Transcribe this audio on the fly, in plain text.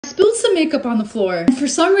spilled some makeup on the floor. And for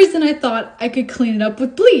some reason, I thought I could clean it up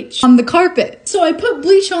with bleach on the carpet. So I put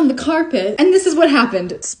bleach on the carpet, and this is what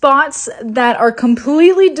happened. Spots that are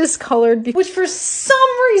completely discolored, which for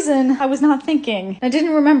some reason I was not thinking. I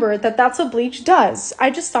didn't remember that that's what bleach does. I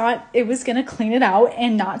just thought it was gonna clean it out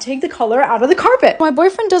and not take the color out of the carpet. My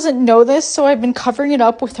boyfriend doesn't know this, so I've been covering it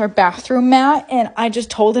up with our bathroom mat, and I just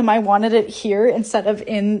told him I wanted it here instead of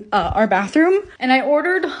in our bathroom. And I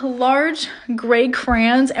ordered large gray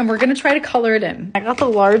crayons, and we're gonna try to color it in. I got the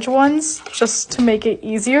large ones just to make it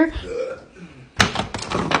easier.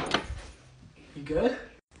 You good?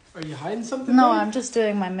 Are you hiding something? No, I'm just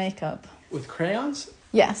doing my makeup. With crayons?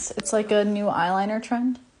 Yes, it's like a new eyeliner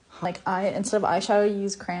trend. Like instead of eyeshadow, you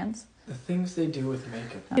use crayons. The things they do with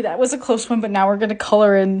makeup. Okay, that was a close one, but now we're gonna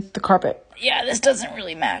color in the carpet. Yeah, this doesn't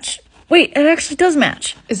really match. Wait, it actually does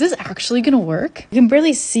match. Is this actually gonna work? You can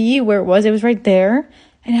barely see where it was. It was right there,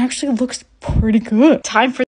 and it actually looks pretty good. Time for